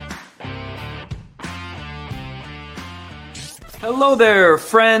Hello there,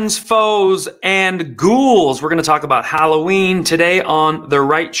 friends, foes, and ghouls. We're going to talk about Halloween today on The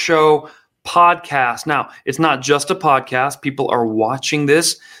Right Show podcast. Now, it's not just a podcast. People are watching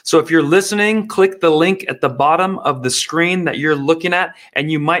this. So if you're listening, click the link at the bottom of the screen that you're looking at,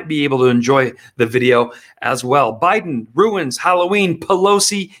 and you might be able to enjoy the video as well. Biden ruins Halloween.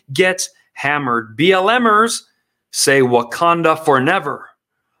 Pelosi gets hammered. BLMers say Wakanda for never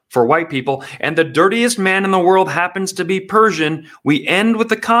for white people, and the dirtiest man in the world happens to be Persian. We end with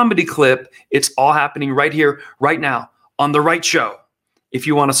a comedy clip. It's all happening right here, right now, on The Right Show. If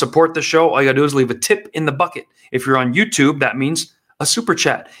you want to support the show, all you got to do is leave a tip in the bucket. If you're on YouTube, that means a super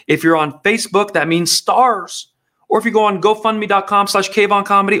chat. If you're on Facebook, that means stars. Or if you go on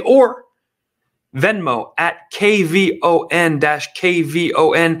GoFundMe.com/KVonComedy or Venmo at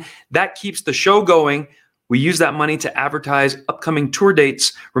KVON-KVON, that keeps the show going. We use that money to advertise upcoming tour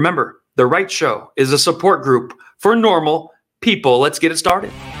dates. Remember, The Right Show is a support group for normal people. Let's get it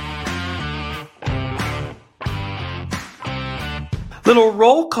started. Little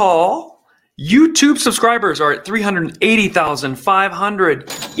roll call. YouTube subscribers are at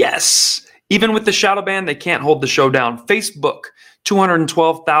 380,500. Yes. Even with the shadow ban, they can't hold the show down. Facebook,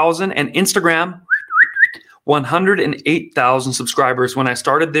 212,000. And Instagram, 108,000 subscribers. When I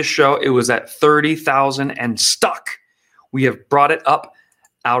started this show, it was at 30,000 and stuck. We have brought it up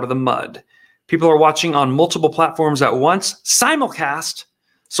out of the mud. People are watching on multiple platforms at once, simulcast.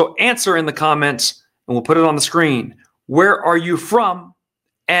 So answer in the comments and we'll put it on the screen. Where are you from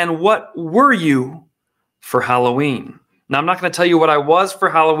and what were you for Halloween? Now, I'm not going to tell you what I was for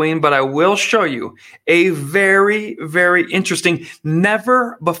Halloween, but I will show you a very, very interesting,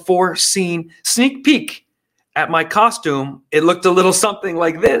 never before seen sneak peek at my costume. It looked a little something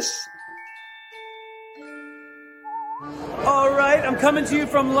like this. All right, I'm coming to you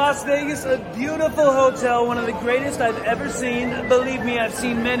from Las Vegas, a beautiful hotel, one of the greatest I've ever seen. Believe me, I've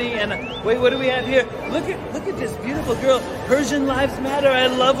seen many. And wait, what do we have here? Look at this beautiful girl. Persian Lives Matter. I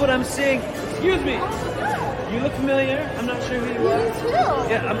love what I'm seeing. Excuse me. You look familiar. I'm not sure who you are. You too.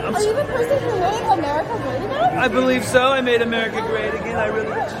 Yeah, I'm Are you the person who made America Great Again? I believe so. I made America great again. I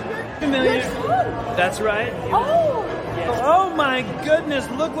really familiar. That's right. Oh. Oh my goodness,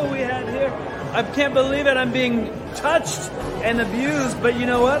 look what we have here. I can't believe it. I'm being touched and abused, but you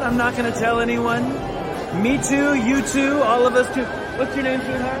know what? I'm not going to tell anyone. Me too, you too, all of us too. What's your name,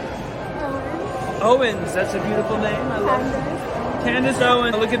 sweetheart? Owens. That's a beautiful name. I love it. Candace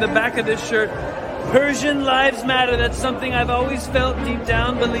Owens. Look at the back of this shirt. Persian Lives Matter. That's something I've always felt deep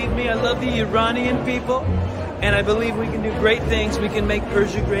down. Believe me, I love the Iranian people. And I believe we can do great things. We can make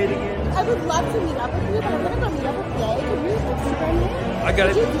Persia great again. I would love to meet up with you, but I'm going to go meet up with Jay. Can you Instagram me? I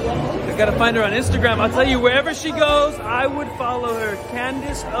gotta find her on Instagram. I'll tell you, wherever she goes, I would follow her.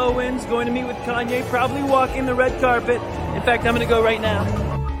 Candace Owens, going to meet with Kanye, probably walking the red carpet. In fact, I'm going to go right now.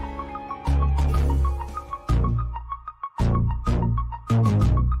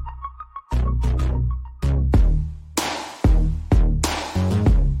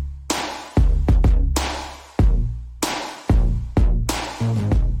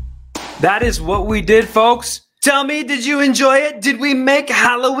 That is what we did, folks. Tell me, did you enjoy it? Did we make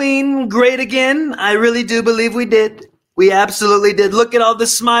Halloween great again? I really do believe we did. We absolutely did. Look at all the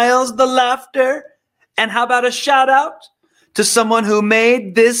smiles, the laughter. And how about a shout out to someone who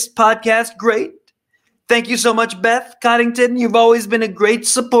made this podcast great? Thank you so much, Beth Coddington. You've always been a great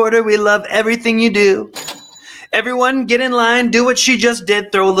supporter. We love everything you do. Everyone, get in line. Do what she just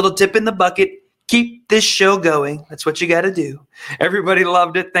did. Throw a little tip in the bucket. Keep this show going. That's what you got to do. Everybody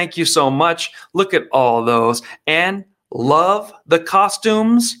loved it. Thank you so much. Look at all those. And love the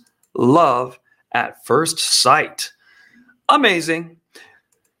costumes. Love at first sight. Amazing.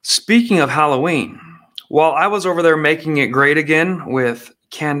 Speaking of Halloween, while I was over there making it great again with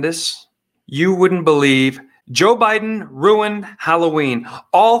Candace, you wouldn't believe Joe Biden ruined Halloween.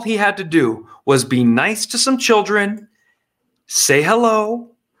 All he had to do was be nice to some children, say hello,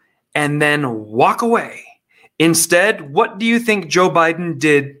 and then walk away. Instead, what do you think Joe Biden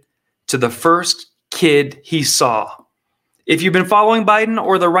did to the first kid he saw? If you've been following Biden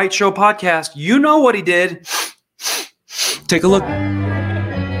or the Right Show podcast, you know what he did. Take a look.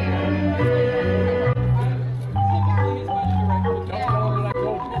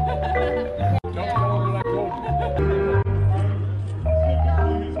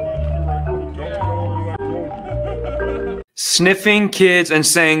 Sniffing kids and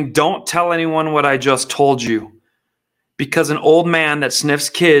saying, "Don't tell anyone what I just told you." Because an old man that sniffs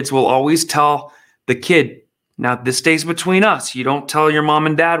kids will always tell the kid, "Now this stays between us. You don't tell your mom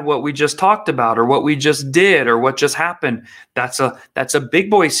and dad what we just talked about or what we just did or what just happened. That's a big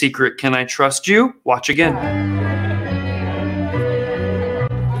boy secret. Can I trust you?" Watch again.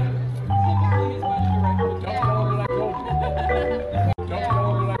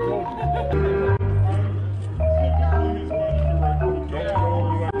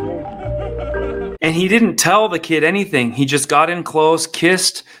 And he didn't tell the kid anything. He just got in close,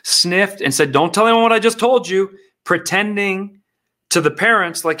 kissed, sniffed, and said, "Don't tell anyone what I just told you," pretending to the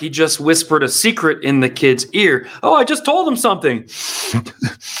parents like he just whispered a secret in the kid's ear. "Oh, I just told him something."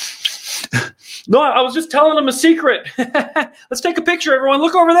 "No, I was just telling him a secret." "Let's take a picture, everyone.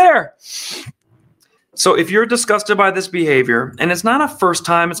 Look over there." So if you're disgusted by this behavior, and it's not a first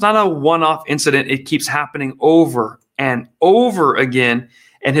time, it's not a one-off incident, it keeps happening over and over again,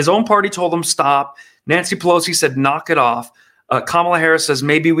 and his own party told him stop. Nancy Pelosi said knock it off. Kamala Harris says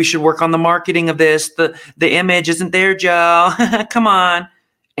maybe we should work on the marketing of this. The image isn't there, Joe. Come on.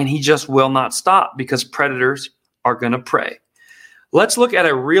 And he just will not stop because predators are going to prey. Let's look at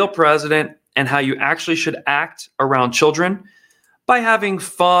a real president and how you actually should act around children by having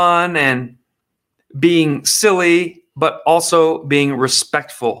fun and being silly, but also being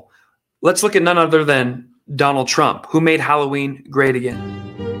respectful. Let's look at none other than Donald Trump, who made Halloween great again.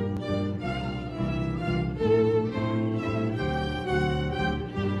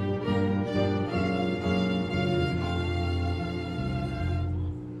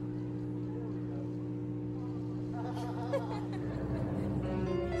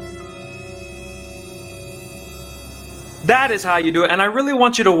 That is how you do it. And I really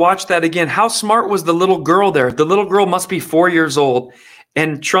want you to watch that again. How smart was the little girl there? The little girl must be 4 years old.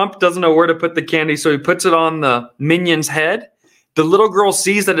 And Trump doesn't know where to put the candy, so he puts it on the minion's head. The little girl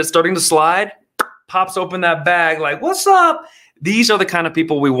sees that it's starting to slide, pops open that bag like, "What's up?" These are the kind of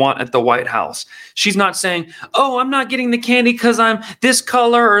people we want at the White House. She's not saying, "Oh, I'm not getting the candy because I'm this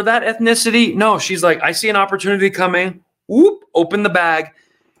color or that ethnicity." No, she's like, "I see an opportunity coming." Whoop, open the bag.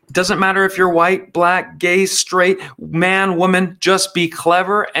 Doesn't matter if you're white, black, gay, straight, man, woman, just be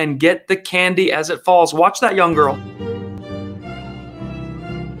clever and get the candy as it falls. Watch that young girl.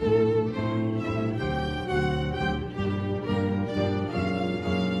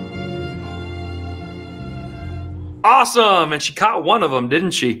 Awesome. And she caught one of them,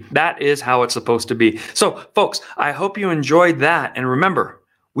 didn't she? That is how it's supposed to be. So, folks, I hope you enjoyed that. And remember,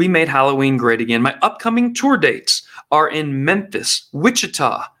 we made Halloween great again. My upcoming tour dates are in Memphis,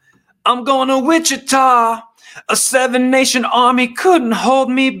 Wichita. I'm going to Wichita. A 7-nation army couldn't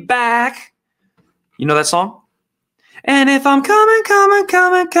hold me back. You know that song? And if I'm coming,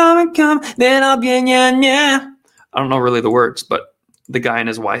 then I'll be yeah. I don't know really the words, but the guy and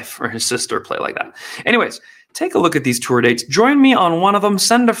his wife or his sister play like that. Anyways, take a look at these tour dates. Join me on one of them.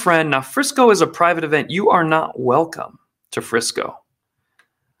 Send a friend. Now, Frisco is a private event. You are not welcome to Frisco.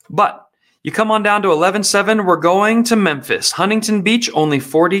 But you come on down to 11/7. We're going to Memphis. Huntington Beach, only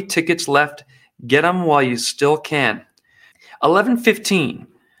 40 tickets left. Get them while you still can. 11/15,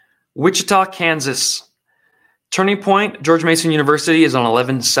 Wichita, Kansas. Turning Point, George Mason University is on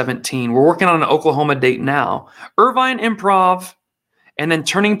 11/17. We're working on an Oklahoma date now. Irvine Improv, and then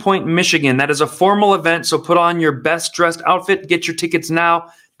Turning Point, Michigan. That is a formal event, so put on your best dressed outfit. Get your tickets now.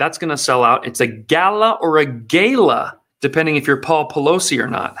 That's going to sell out. It's a gala or a gala, depending if you're Paul Pelosi or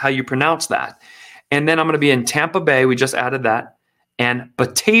not, how you pronounce that. And then I'm going to be in Tampa Bay. We just added that. And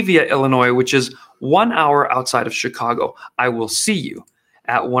Batavia, Illinois, which is 1 hour outside of Chicago. I will see you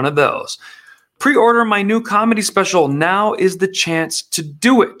at one of those. Pre-order my new comedy special. Now is the chance to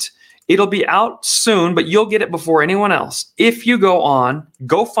do it. It'll be out soon, but you'll get it before anyone else if you go on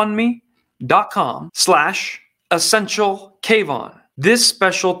GoFundMe.com/EssentialKayvon. This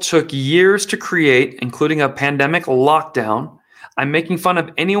special took years to create, including a pandemic lockdown. I'm making fun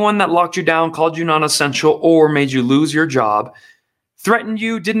of anyone that locked you down, called you non-essential, or made you lose your job, threatened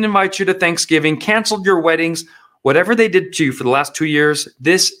you, didn't invite you to Thanksgiving, canceled your weddings, whatever they did to you for the last 2 years.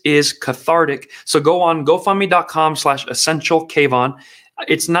 This is cathartic. So go on GoFundMe.com/EssentialKayvon.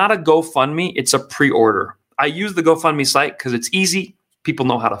 It's not a GoFundMe, it's a pre-order. I use the GoFundMe site because it's easy. People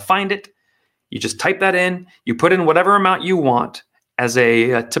know how to find it. You just type that in, you put in whatever amount you want as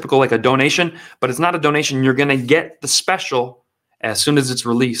a typical like a donation, but it's not a donation. You're going to get the special as soon as it's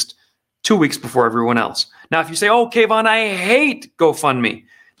released 2 weeks before everyone else. Now, if you say, "Oh, Kayvon, I hate GoFundMe,"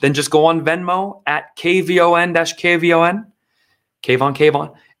 then just go on Venmo at KVON-KVON,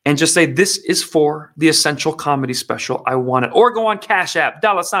 Kayvon, and just say, "This is for the Essential Comedy Special. I want it." Or go on Cash App,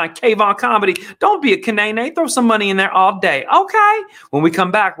 $ Kayvon Comedy. Don't be a Kanene. Throw some money in there all day. Okay. When we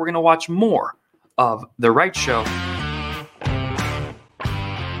come back, we're going to watch more of The Right Show.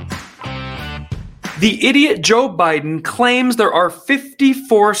 The idiot Joe Biden claims there are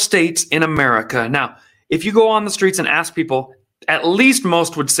 54 states in America. Now, if you go on the streets and ask people, at least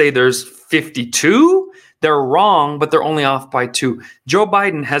most would say there's 52. They're wrong, but they're only off by 2. Joe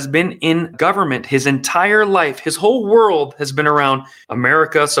Biden has been in government his entire life. His whole world has been around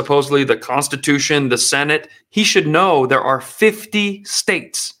America, supposedly the Constitution, the Senate. He should know there are 50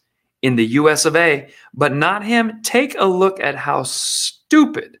 states in the US of A, but not him. Take a look at how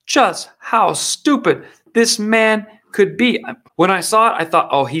stupid, just how stupid this man could be. When I saw it, I thought,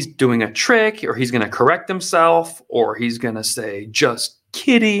 oh, he's doing a trick, or he's going to correct himself, or he's going to say, just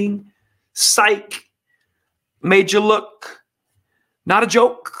kidding, psych, made you look, not a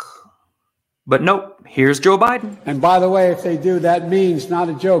joke. But nope, here's Joe Biden. And by the way, if they do, that means not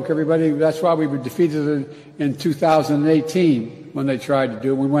a joke, everybody. That's why we were defeated in 2018 when they tried to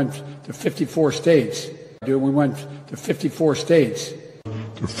do it. We went to 54 states. We went to 54 states.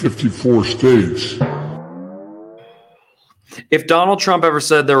 To 54 states. If Donald Trump ever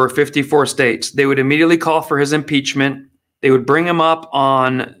said there were 54 states, they would immediately call for his impeachment. They would bring him up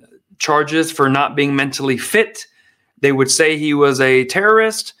on charges for not being mentally fit. They would say he was a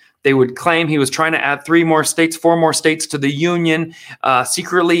terrorist. They would claim he was trying to add 4 more states to the union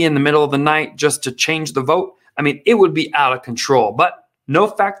secretly in the middle of the night just to change the vote. I mean, it would be out of control. But no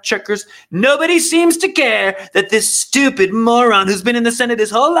fact checkers. Nobody seems to care that this stupid moron who's been in the Senate his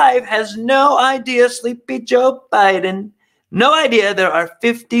whole life has no idea, Sleepy Joe Biden. No idea there are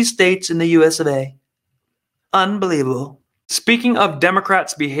 50 states in the US of A. Unbelievable. Speaking of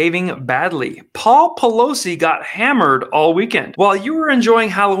Democrats behaving badly, Paul Pelosi got hammered all weekend. While you were enjoying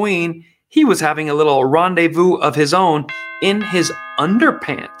Halloween, he was having a little rendezvous of his own in his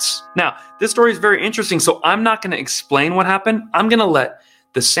underpants. Now, this story is very interesting, so I'm not going to explain what happened. I'm going to let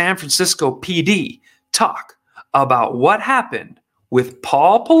the San Francisco PD talk about what happened with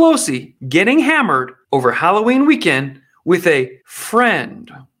Paul Pelosi getting hammered over Halloween weekend with a friend.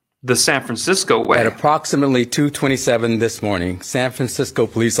 The San Francisco way. At approximately 2:27 this morning, San Francisco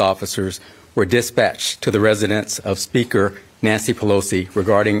police officers were dispatched to the residence of Speaker Nancy Pelosi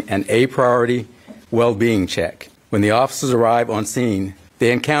regarding an A-priority well-being check. When the officers arrived on scene,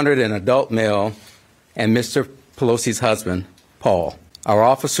 they encountered an adult male and Mr. Pelosi's husband, Paul. Our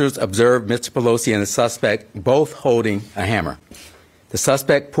officers observed Mr. Pelosi and the suspect both holding a hammer. The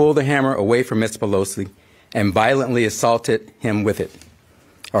suspect pulled the hammer away from Mr. Pelosi and violently assaulted him with it.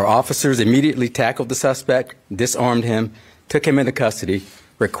 Our officers immediately tackled the suspect, disarmed him, took him into custody,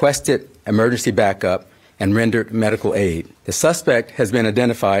 requested emergency backup, and rendered medical aid. The suspect has been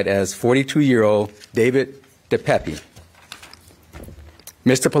identified as 42-year-old David DePape.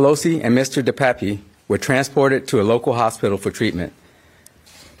 Mr. Pelosi and Mr. DePape were transported to a local hospital for treatment.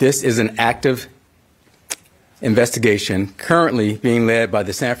 This is an active investigation currently being led by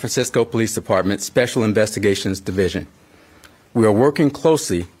the San Francisco Police Department Special Investigations Division. We are working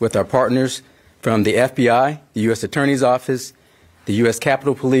closely with our partners from the FBI, the U.S. Attorney's Office, the U.S.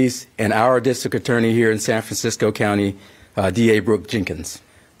 Capitol Police, and our district attorney here in San Francisco County, D.A. Brooke Jenkins.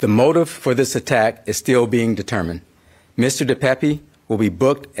 The motive for this attack is still being determined. Mr. DePape will be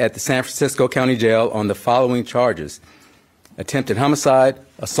booked at the San Francisco County Jail on the following charges: attempted homicide,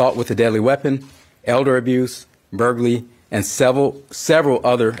 assault with a deadly weapon, elder abuse, burglary, and several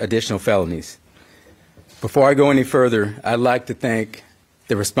other additional felonies. Before I go any further, I'd like to thank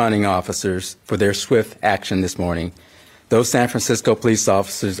the responding officers for their swift action this morning. Those San Francisco police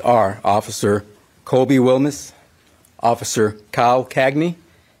officers are Officer Colby Wilmus, Officer Kyle Cagney,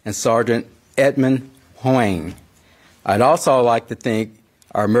 and Sergeant Edmund Hoang. I'd also like to thank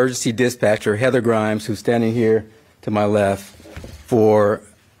our emergency dispatcher, Heather Grimes, who's standing here to my left, for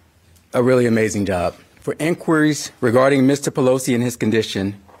a really amazing job. For inquiries regarding Mr. Pelosi and his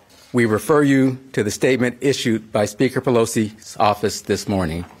condition, we refer you to the statement issued by Speaker Pelosi's office this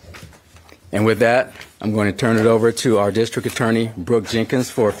morning. And with that, I'm going to turn it over to our District Attorney, Brooke Jenkins,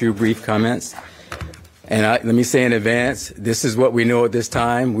 for a few brief comments. And let me say in advance, this is what we know at this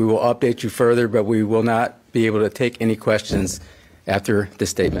time. We will update you further, but we will not be able to take any questions after this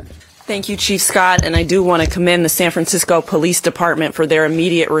statement. Thank you, Chief Scott, and I do want to commend the San Francisco Police Department for their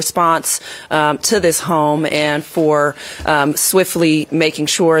immediate response to this home and for swiftly making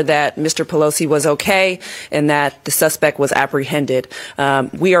sure that Mr. Pelosi was okay and that the suspect was apprehended.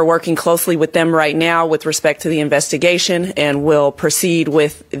 We are working closely with them right now with respect to the investigation and will proceed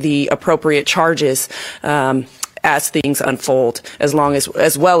with the appropriate charges as things unfold, as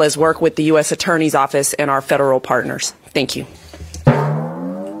well as work with the U.S. Attorney's Office and our federal partners. Thank you.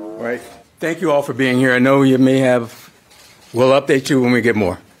 All right. Thank you all for being here. I know you may have, we'll update you when we get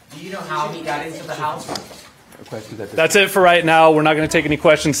more. Do you know how he got into the house? That's it for right now. We're not going to take any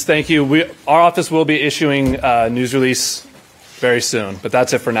questions. Thank you. Our office will be issuing a news release very soon, but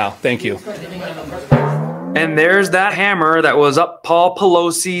that's it for now. Thank you. And there's that hammer that was up Paul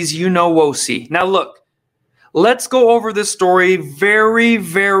Pelosi's you-know-wosie. Now look, let's go over this story very,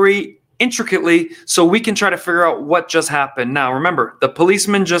 very intricately so we can try to figure out what just happened. Now, remember, the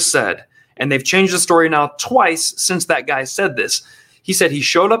policeman just said, and they've changed the story now twice since that guy said this, He said he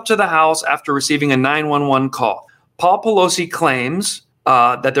showed up to the house after receiving a 911 call. Paul Pelosi claims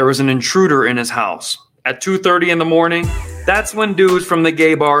that there was an intruder in his house. At 2:30 in the morning, that's when dudes from the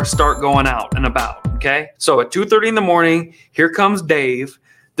gay bar start going out and about, okay? So at 2:30 in the morning, here comes Dave.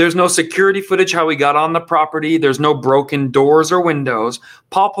 There's no security footage how he got on the property. There's no broken doors or windows.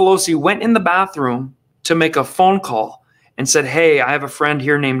 Paul Pelosi went in the bathroom to make a phone call and said, hey, I have a friend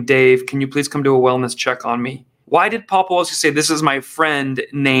here named Dave. Can you please come do a wellness check on me? Why did Paul Pelosi say, this is my friend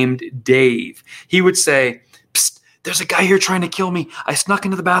named Dave? He would say, psst, there's a guy here trying to kill me. I snuck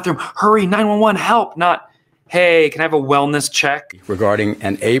into the bathroom. Hurry, 911, help. Not, hey, can I have a wellness check? Regarding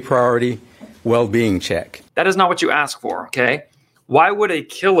an A priority well-being check. That is not what you ask for, okay? Why would a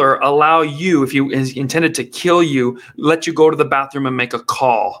killer allow you, if he is intended to kill you, let you go to the bathroom and make a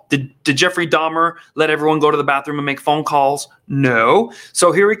call? Did Jeffrey Dahmer let everyone go to the bathroom and make phone calls? No.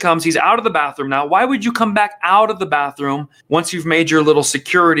 So here he comes. He's out of the bathroom now. Why would you come back out of the bathroom once you've made your little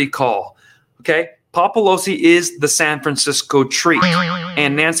security call? Okay? Paul Pelosi is the San Francisco treat.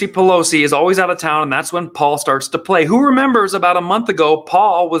 And Nancy Pelosi is always out of town, and that's when Paul starts to play. Who remembers about a month ago,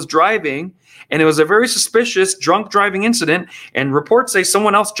 Paul was driving, and it was a very suspicious drunk driving incident, and reports say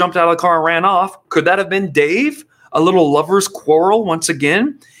someone else jumped out of the car and ran off. Could that have been Dave? A little lover's quarrel once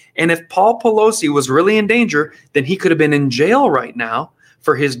again? And if Paul Pelosi was really in danger, then he could have been in jail right now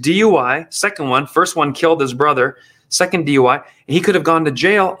for his DUI, second one. First one killed his brother, second DUI. He could have gone to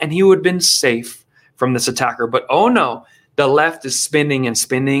jail, and he would have been safe from this attacker. But oh no, the left is spinning and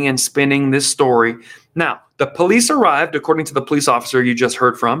spinning and spinning this story. Now, the police arrived, according to the police officer you just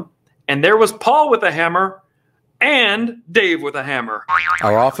heard from, and there was Paul with a hammer and Dave with a hammer.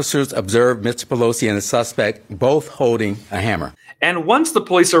 Our officers observed Mr. Pelosi and the suspect both holding a hammer. And once the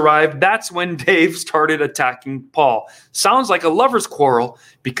police arrived, that's when Dave started attacking Paul. Sounds like a lover's quarrel,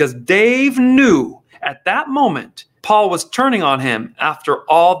 because Dave knew at that moment Paul was turning on him after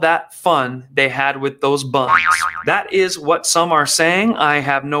all that fun they had with those buns. That is what some are saying. I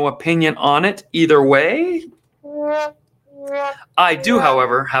have no opinion on it either way. I do,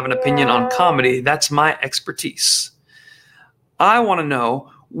 however, have an opinion on comedy. That's my expertise. I want to know,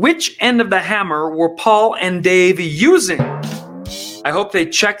 which end of the hammer were Paul and Dave using? I hope they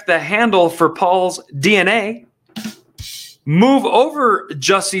check the handle for Paul's DNA. Move over,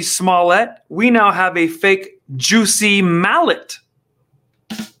 Jussie Smollett. We now have a fake Juicy mallet.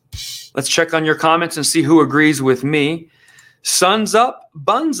 Let's check on your comments and see who agrees with me. Suns up,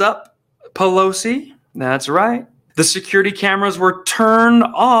 buns up, Pelosi. That's right. The security cameras were turned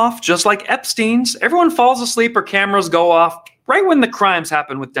off, just like Epstein's. Everyone falls asleep or cameras go off right when the crimes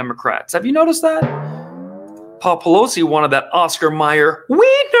happen with Democrats. Have you noticed that? Paul Pelosi wanted that Oscar Mayer wiener.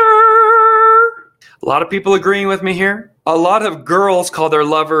 A lot of people agreeing with me here. A lot of girls call their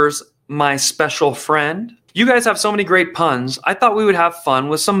lovers my special friend. You guys have so many great puns. I thought we would have fun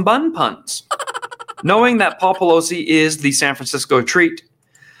with some bun puns. Knowing that Paul Pelosi is the San Francisco treat,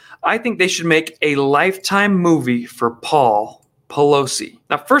 I think they should make a Lifetime movie for Paul Pelosi.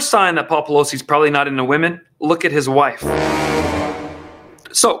 Now, first sign that Paul Pelosi's probably not into women, look at his wife.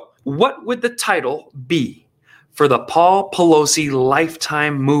 So, what would the title be for the Paul Pelosi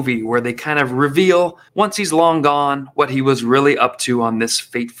Lifetime movie, where they kind of reveal, once he's long gone, what he was really up to on this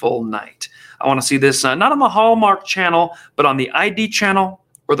fateful night? I want to see this not on the Hallmark channel, but on the ID channel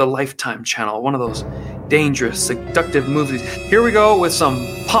or the Lifetime channel. One of those dangerous, seductive movies. Here we go with some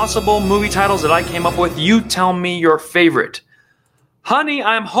possible movie titles that I came up with. You tell me your favorite. Honey,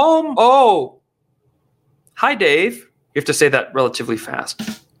 I'm home. Oh. Hi, Dave. You have to say that relatively fast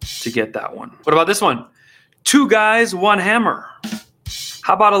to get that one. What about this one? Two Guys, One Hammer.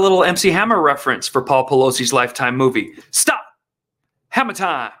 How about a little MC Hammer reference for Paul Pelosi's Lifetime movie? Stop. Hammer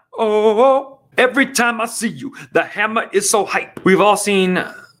time. Oh, every time I see you, the hammer is so hype. We've all seen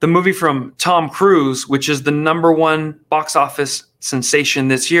the movie from Tom Cruise, which is the #1 box office sensation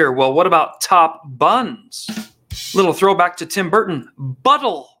this year. Well, what about Top Buns? Little throwback to Tim Burton,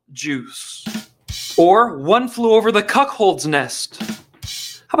 Buttle Juice. Or One Flew Over the Cuckold's Nest.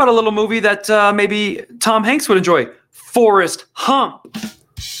 How about a little movie that maybe Tom Hanks would enjoy, Forrest Hump?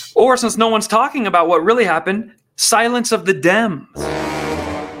 Or, since no one's talking about what really happened, Silence of the Dems.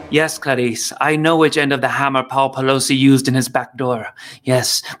 Yes, Clarice, I know which end of the hammer Paul Pelosi used in his back door.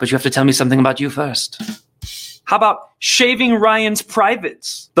 Yes, but you have to tell me something about you first. How about Shaving Ryan's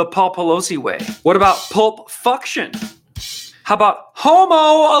Privates, the Paul Pelosi way? What about Pulp Fuction? How about Homo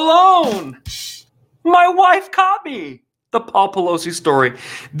Alone? My wife caught me, the Paul Pelosi story.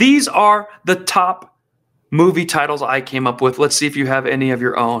 These are the top movie titles I came up with. Let's see if you have any of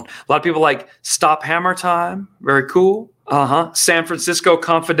your own. A lot of people like Stop Hammer Time. Very cool. San Francisco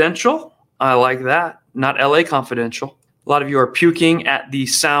Confidential. I like that. Not LA Confidential. A lot of you are puking at the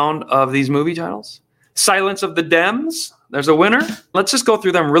sound of these movie titles. Silence of the Dems. There's a winner. Let's just go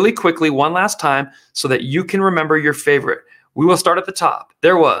through them really quickly one last time so that you can remember your favorite. We will start at the top.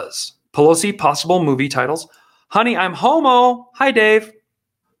 There was Pelosi possible movie titles. Honey, I'm Homo. Hi, Dave.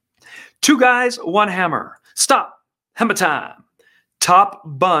 Two Guys, One Hammer. Stop. Hammer Time. Top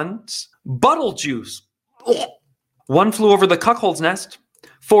Buns. Buttle Juice. Ugh. One Flew Over the Cuckold's Nest.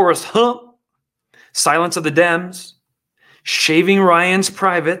 Forrest Hump. Silence of the Dems. Shaving Ryan's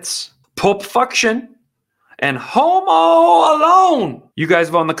Privates. Pulp Fuction. And Homo Alone. You guys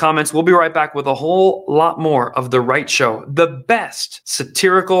vote in the comments. We'll be right back with a whole lot more of The Right Show, the best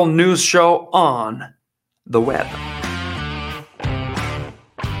satirical news show on the web.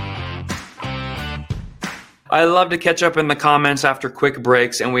 I love to catch up in the comments after quick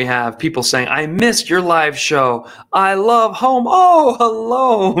breaks, and we have people saying, I missed your live show. I love Homo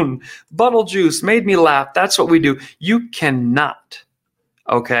Alone. Buttle Juice made me laugh. That's what we do. You cannot,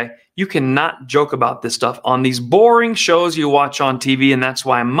 okay? You cannot joke about this stuff on these boring shows you watch on TV, and that's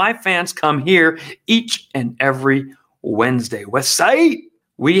why my fans come here each and every Wednesday. Westside,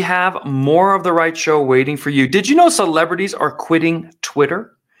 we have more of The Right Show waiting for you. Did you know celebrities are quitting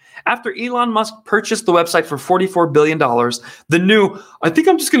Twitter? After Elon Musk purchased the website for $44 billion, the new, I think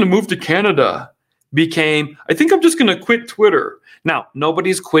I'm just going to move to Canada, became, I think I'm just going to quit Twitter. Now,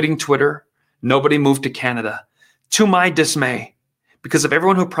 nobody's quitting Twitter. Nobody moved to Canada. To my dismay. Because if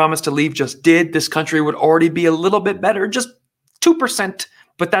everyone who promised to leave just did, this country would already be a little bit better, just 2%.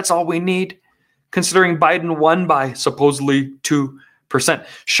 But that's all we need, considering Biden won by supposedly 2%.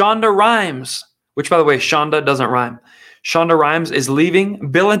 Shonda Rhimes, which, by the way, Shonda doesn't rhyme. Shonda Rhimes is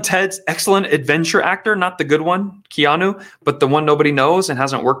leaving. Bill and Ted's Excellent Adventure actor, not the good one, Keanu, but the one nobody knows and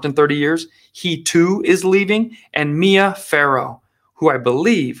hasn't worked in 30 years. He, too, is leaving. And Mia Farrow, who I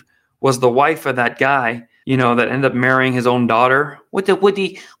believe was the wife of that guy, you know, that ended up marrying his own daughter. With the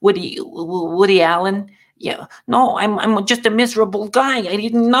Woody Allen? Yeah. No, I'm just a miserable guy. I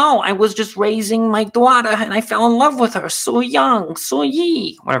didn't know. I was just raising my daughter and I fell in love with her. So young, so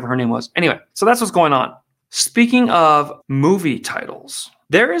ye. Whatever her name was. Anyway, so that's what's going on. Speaking of movie titles,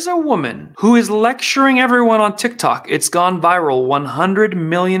 there is a woman who is lecturing everyone on TikTok. It's gone viral, 100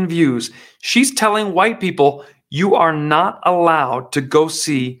 million views. She's telling white people, you are not allowed to go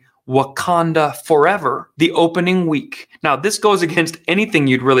see Wakanda Forever the opening week. Now, this goes against anything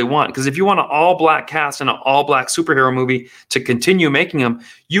you'd really want, because if you want an all-black cast and an all-black superhero movie to continue making them,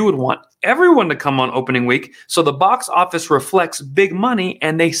 you would want everyone to come on opening week, so the box office reflects big money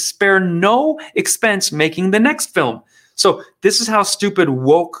and they spare no expense making the next film. So this is how stupid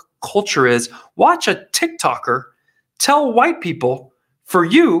woke culture is. Watch a TikToker tell white people, for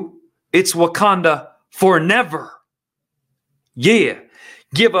you, it's Wakanda for never. Yeah.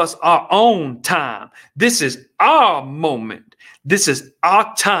 Give us our own time. This is our moment. This is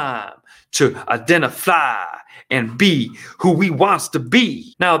our time to identify and be who we wants to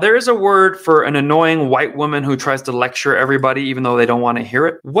be. Now, there is a word for an annoying white woman who tries to lecture everybody even though they don't want to hear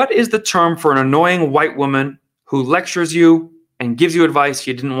it. What is the term for an annoying white woman who lectures you and gives you advice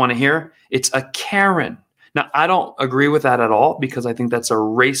you didn't want to hear? It's a Karen. Now, I don't agree with that at all because I think that's a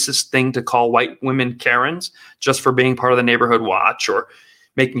racist thing to call white women Karens just for being part of the neighborhood watch or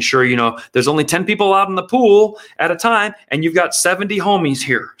making sure, you know, there's only 10 people out in the pool at a time and you've got 70 homies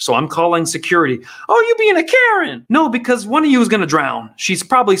here. So I'm calling security. Oh, you being a Karen. No, because one of you is going to drown. She's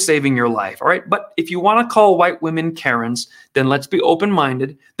probably saving your life. All right. But if you want to call white women Karens, then let's be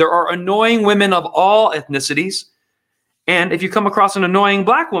open-minded. There are annoying women of all ethnicities. And if you come across an annoying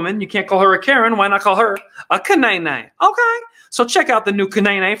black woman, you can't call her a Karen. Why not call her a Kanene? Okay. So check out the new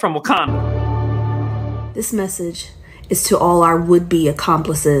Kanene from Wakanda. This message is to all our would-be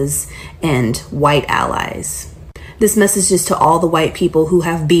accomplices and white allies. This message is to all the white people who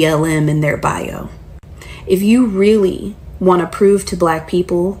have BLM in their bio. If you really want to prove to black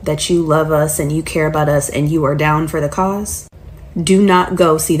people that you love us and you care about us and you are down for the cause, do not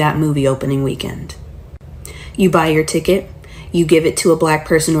go see that movie opening weekend. You buy your ticket, you give it to a black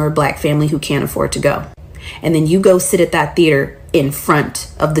person or a black family who can't afford to go, and then you go sit at that theater in front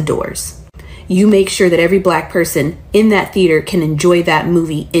of the doors. You make sure that every black person in that theater can enjoy that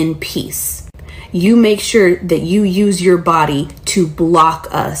movie in peace. You make sure that you use your body to block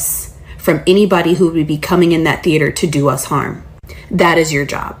us from anybody who would be coming in that theater to do us harm. That is your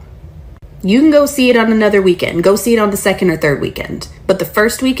job. You can go see it on another weekend. Go see it on the second or third weekend. But the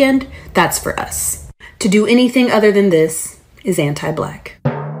first weekend, that's for us. To do anything other than this is anti-black.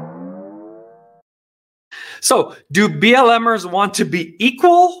 So, do BLMers want to be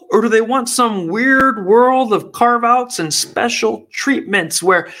equal, or do they want some weird world of carve-outs and special treatments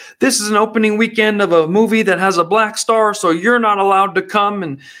where this is an opening weekend of a movie that has a black star, so you're not allowed to come?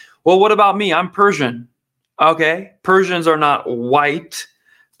 And, well, what about me? I'm Persian. Okay, Persians are not white.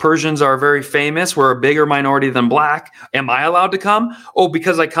 Persians are very famous. We're a bigger minority than black. Am I allowed to come? Oh,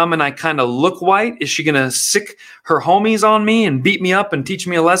 because I come and I kind of look white? Is she going to sick her homies on me and beat me up and teach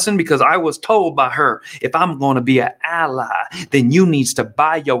me a lesson? Because I was told by her, if I'm going to be an ally, then you needs to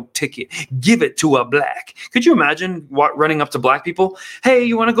buy your ticket. Give it to a black. Could you imagine running up to black people? Hey,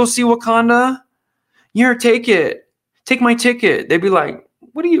 you want to go see Wakanda? Here, take it. Take my ticket. They'd be like,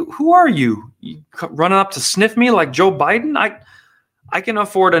 who are you? You running up to sniff me like Joe Biden? I can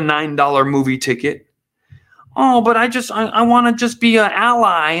afford a $9 movie ticket. Oh, but I want to just be an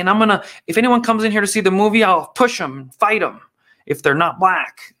ally. And if anyone comes in here to see the movie, I'll push them, fight them if they're not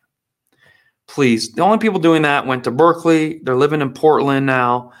black. Please. The only people doing that went to Berkeley. They're living in Portland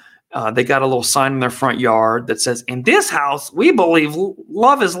now. They got a little sign in their front yard that says, in this house, we believe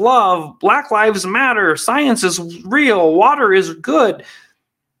love is love. Black lives matter. Science is real. Water is good.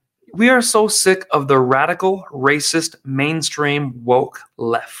 We are so sick of the radical, racist, mainstream, woke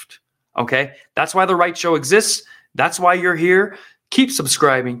left. Okay? That's why The Right Show exists. That's why you're here. Keep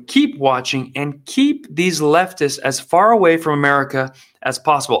subscribing, keep watching, and keep these leftists as far away from America as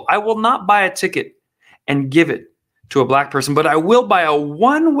possible. I will not buy a ticket and give it to a black person, but I will buy a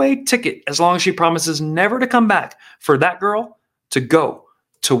one-way ticket as long as she promises never to come back for that girl to go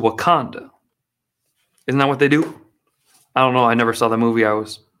to Wakanda. Isn't that what they do? I don't know. I never saw the movie. I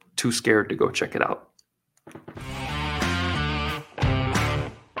was too scared to go check it out.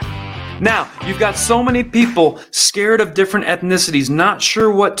 Now, you've got so many people scared of different ethnicities, not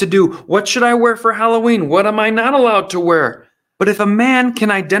sure what to do. What should I wear for Halloween? What am I not allowed to wear? But if a man can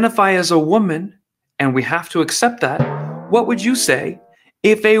identify as a woman, and we have to accept that, what would you say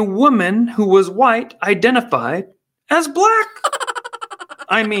if a woman who was white identified as black?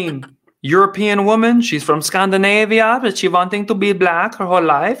 I mean, European woman, she's from Scandinavia, but she wanting to be black her whole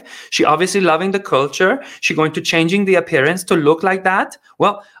life. She obviously loving the culture. She going to changing the appearance to look like that.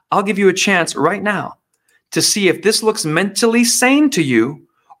 Well, I'll give you a chance right now to see if this looks mentally sane to you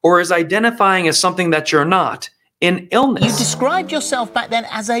or is identifying as something that you're not in illness. You described yourself back then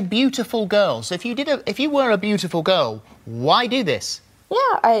as a beautiful girl. So if you were a beautiful girl, why do this?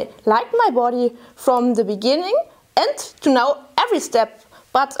 Yeah, I liked my body from the beginning and to now every step.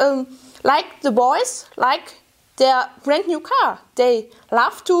 But like the boys, like their brand new car, they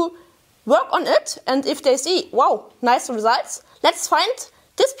love to work on it. And if they see, wow, nice results, let's find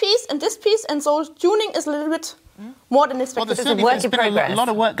this piece, and so tuning is a little bit more than expected. Well, there's been a lot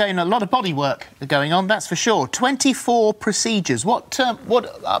of work going on, a lot of body work going on, that's for sure. 24 procedures. What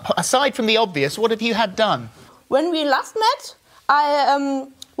aside from the obvious, what have you had done? When we last met, I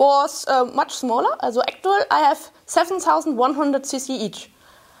was much smaller. Also actually, I have 7,100 cc each.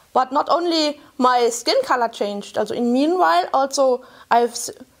 But not only my skin color changed, also in meanwhile, also I've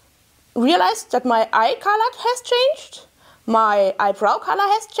realized that my eye color has changed, my eyebrow color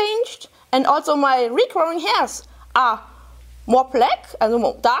has changed, and also my regrowing hairs are more black, and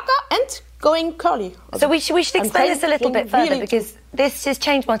more darker, and going curly. So we should explain this a little bit further, because this has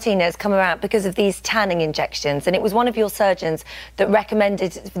changed. Martina has come around because of these tanning injections, and it was one of your surgeons that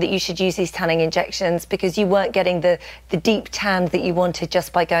recommended that you should use these tanning injections because you weren't getting the deep tan that you wanted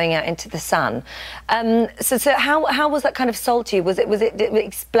just by going out into the sun. So how was that kind of sold to you? Was it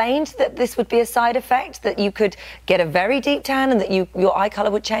explained that this would be a side effect, that you could get a very deep tan and that your eye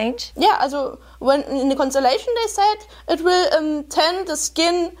color would change? Yeah, also when in the consultation they said it will tan the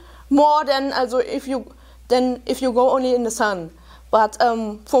skin more than if you go only in the sun. But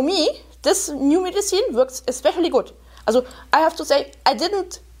for me, this new medicine works especially good. Also, I have to say, I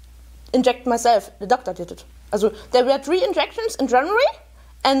didn't inject myself. The doctor did it. Also, there were 3 injections in January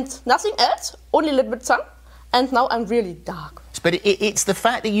and nothing else, only a little bit sun. And now I'm really dark. But it's the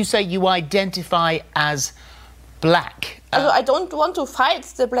fact that you say you identify as black. I don't want to fight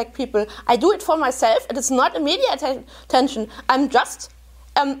the black people. I do it for myself. It is not a media attention. I'm just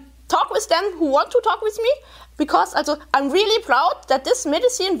talk with them who want to talk with me, because I'm really proud that this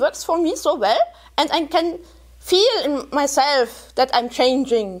medicine works for me so well, and I can feel in myself that I'm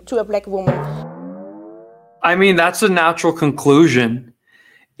changing to a black woman. I mean, that's a natural conclusion.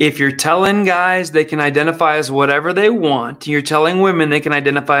 If you're telling guys they can identify as whatever they want, you're telling women they can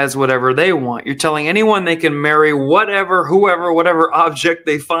identify as whatever they want, you're telling anyone they can marry whatever, whoever, whatever object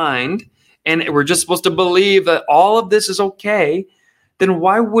they find, and we're just supposed to believe that all of this is okay, then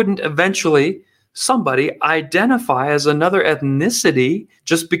why wouldn't eventually somebody identify as another ethnicity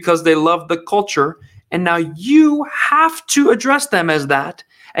just because they love the culture And now you have to address them as that.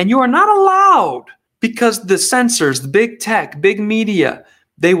 And you are not allowed, because the censors, the big tech, big media,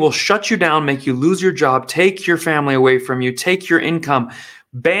 they will shut you down, make you lose your job, take your family away from you, take your income,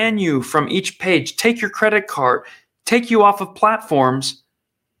 ban you from each page, take your credit card, take you off of platforms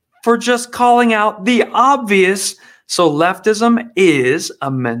for just calling out the obvious. So leftism is a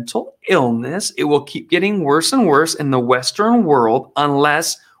mental illness. It will keep getting worse and worse in the Western world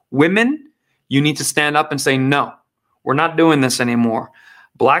unless women, you need to stand up and say, no, we're not doing this anymore.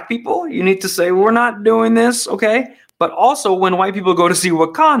 Black people, you need to say, we're not doing this, okay? But also, when white people go to see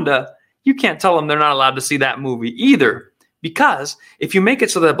Wakanda, you can't tell them they're not allowed to see that movie either. Because if you make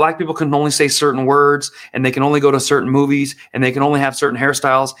it so that black people can only say certain words, and they can only go to certain movies, and they can only have certain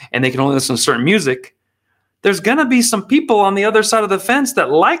hairstyles, and they can only listen to certain music, there's going to be some people on the other side of the fence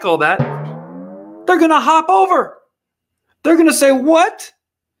that like all that. They're going to hop over. They're going to say, what?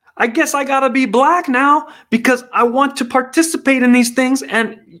 I guess I got to be black now because I want to participate in these things,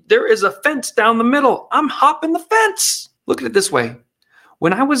 and there is a fence down the middle. I'm hopping the fence. Look at it this way.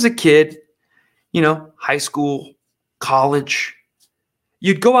 When I was a kid, high school, college,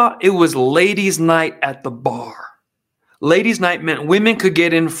 you'd go out. It was ladies' night at the bar. Ladies' night meant women could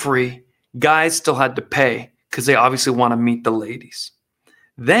get in free. Guys still had to pay because they obviously want to meet the ladies.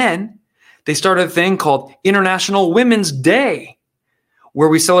 Then they started a thing called International Women's Day, where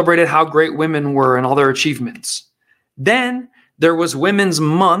we celebrated how great women were and all their achievements. Then there was Women's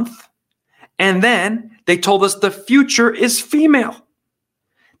Month, and then they told us the future is female.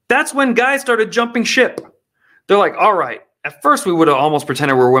 That's when guys started jumping ship. They're like, all right, at first we would have almost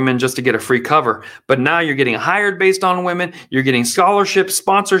pretended we're women just to get a free cover, but now you're getting hired based on women, you're getting scholarships,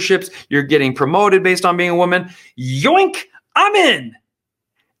 sponsorships, you're getting promoted based on being a woman. Yoink, I'm in.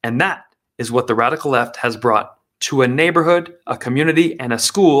 And that is what the radical left has brought to a neighborhood, a community, and a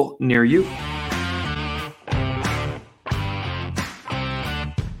school near you.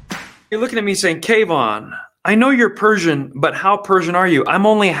 You're looking at me saying, Kayvon, I know you're Persian, but how Persian are you? I'm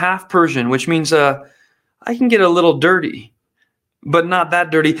only half Persian, which means I can get a little dirty, but not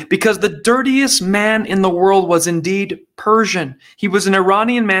that dirty, because the dirtiest man in the world was indeed Persian. He was an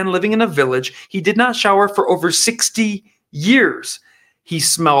Iranian man living in a village. He did not shower for over 60 years. He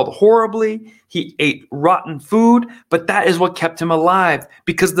smelled horribly. He ate rotten food, but that is what kept him alive,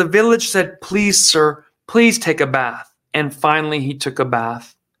 because the village said, please, sir, please take a bath. And finally, he took a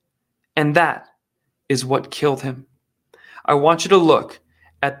bath. And that is what killed him. I want you to look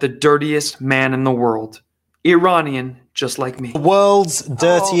at the dirtiest man in the world. Iranian, just like me. The world's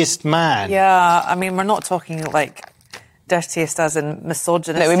dirtiest man. Yeah, I mean, we're not talking like dirtiest as in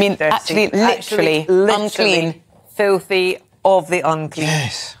misogynist. No, we mean dirty. literally unclean, filthy, of the unclean.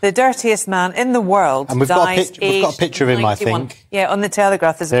 Yes. The dirtiest man in the world. And we've got a picture of him, 91. I think. Yeah, on the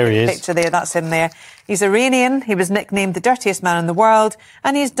Telegraph there's a picture there. That's him there. He's Iranian. He was nicknamed the dirtiest man in the world,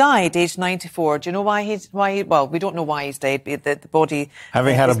 and he's died aged 94. Do you know why well, we don't know why he's died. The body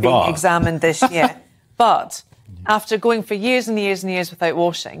having had a bath examined this year. But after going for years and years and years without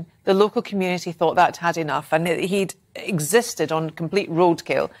washing, the local community thought that had enough, and he'd existed on complete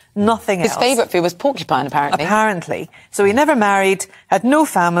roadkill, nothing else. His favourite food was porcupine, apparently. Apparently. So he never married, had no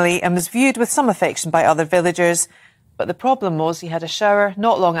family, and was viewed with some affection by other villagers. But the problem was he had a shower.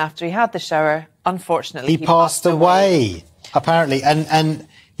 Not long after he had the shower, unfortunately, he passed away. Apparently. And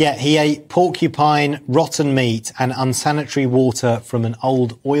yeah, he ate porcupine, rotten meat, and unsanitary water from an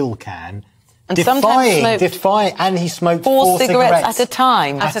old oil can. And and he smoked four cigarettes at a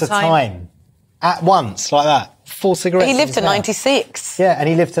time. At once, like that. 4 cigarettes. He lived to 96. Yeah, and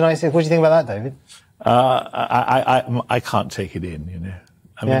he lived to 96. What do you think about that, David? I can't take it in, you know.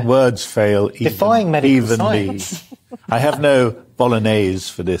 I mean, words fail. Defying medical science. I have no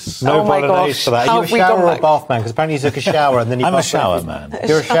bolognese for this. No bolognese for that. Are you a shower or a bath man? Because apparently you took a shower and then you I'm a shower man.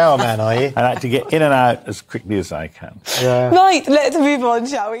 You're a shower man, are you? I like to get in and out as quickly as I can. Yeah. Right, let's move on,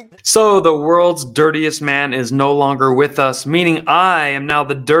 shall we? So the world's dirtiest man is no longer with us, meaning I am now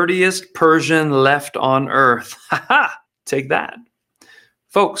the dirtiest Persian left on earth. Ha ha! Take that.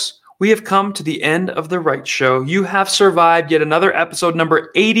 Folks, we have come to the end of The Right Show. You have survived yet another episode,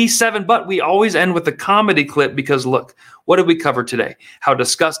 number 87, but we always end with a comedy clip because, look, what did we cover today? How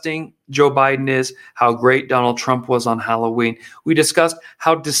disgusting Joe Biden is, how great Donald Trump was on Halloween. We discussed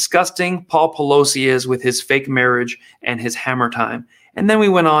how disgusting Paul Pelosi is with his fake marriage and his hammer time. And then we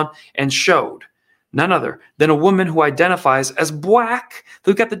went on and showed none other than a woman who identifies as black,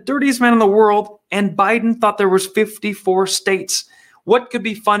 who got the dirtiest man in the world, and Biden thought there was 54 states. What could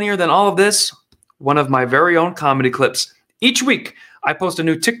be funnier than all of this? One of my very own comedy clips. Each week, I post a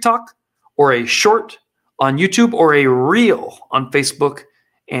new TikTok or a short on YouTube or a reel on Facebook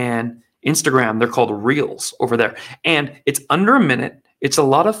and Instagram. They're called Reels over there. And it's under a minute. It's a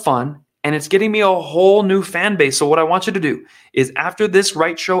lot of fun. And it's getting me a whole new fan base. So what I want you to do is after this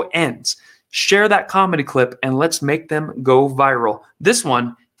Right Show ends, share that comedy clip and let's make them go viral. This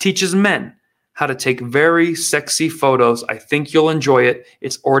one teaches men how to take very sexy photos. I think you'll enjoy it.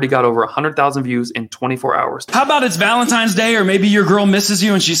 It's already got over 100,000 views in 24 hours. How about it's Valentine's Day, or maybe your girl misses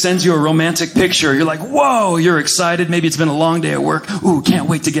you and she sends you a romantic picture. You're like, whoa, you're excited. Maybe it's been a long day at work. Ooh, can't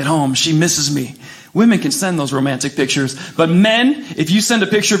wait to get home. She misses me. Women can send those romantic pictures. But men, if you send a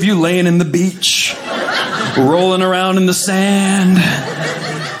picture of you laying in the beach, rolling around in the sand,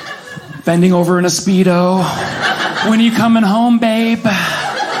 bending over in a Speedo, when are you coming home, babe?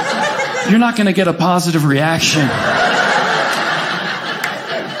 You're not going to get a positive reaction.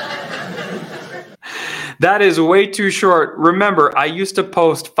 That is way too short. Remember, I used to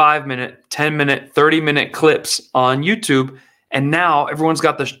post 5-minute, 10-minute, 30-minute clips on YouTube, and now everyone's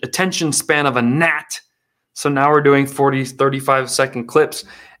got the attention span of a gnat. So now we're doing 40, 35-second clips,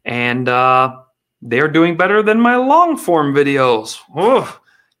 and they're doing better than my long-form videos.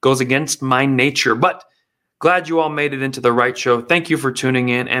 Goes against my nature, but glad you all made it into the Right Show. Thank you for tuning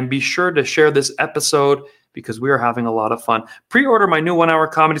in, and be sure to share this episode because we are having a lot of fun. Pre-order my new 1-hour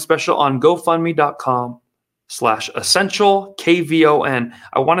comedy special on GoFundMe.com/EssentialKVON.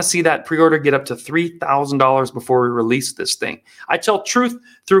 I want to see that pre-order get up to $3,000 before we release this thing. I tell truth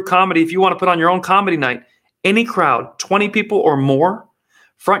through comedy. If you want to put on your own comedy night, any crowd, 20 people or more,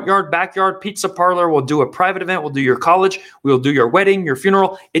 front yard, backyard, pizza parlor, we'll do a private event, we'll do your college, we'll do your wedding, your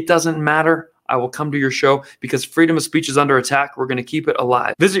funeral. It doesn't matter. I will come to your show because freedom of speech is under attack. We're going to keep it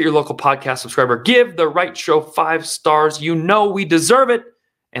alive. Visit your local podcast subscriber. Give The Right Show 5 stars. You know we deserve it.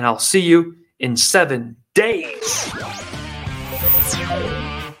 And I'll see you in 7 days.